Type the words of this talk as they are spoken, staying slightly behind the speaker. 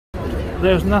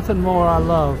There's nothing more I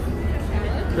love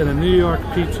than a New York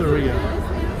pizzeria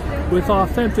with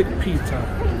authentic pizza,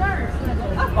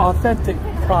 authentic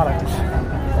products,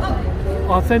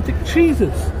 authentic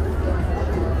cheeses,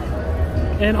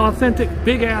 and authentic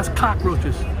big-ass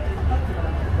cockroaches.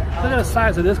 Look at the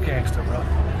size of this gangster, bro.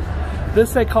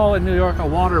 This they call in New York a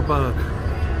water bug.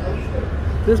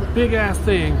 This big-ass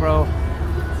thing, bro.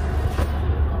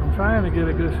 I'm trying to get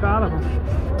a good shot of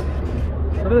him.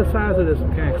 Look at the size of this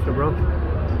gangster, bro.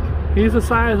 He's the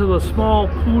size of a small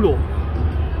poodle.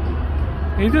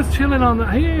 He's just chilling on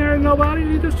the, he ain't hurting nobody,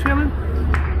 he's just chilling.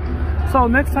 So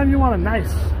next time you want a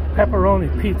nice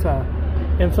pepperoni pizza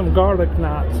and some garlic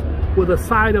knots with a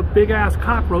side of big ass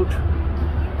cockroach,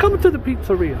 come to the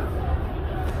pizzeria.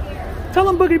 Tell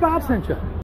them Boogie Bob sent you.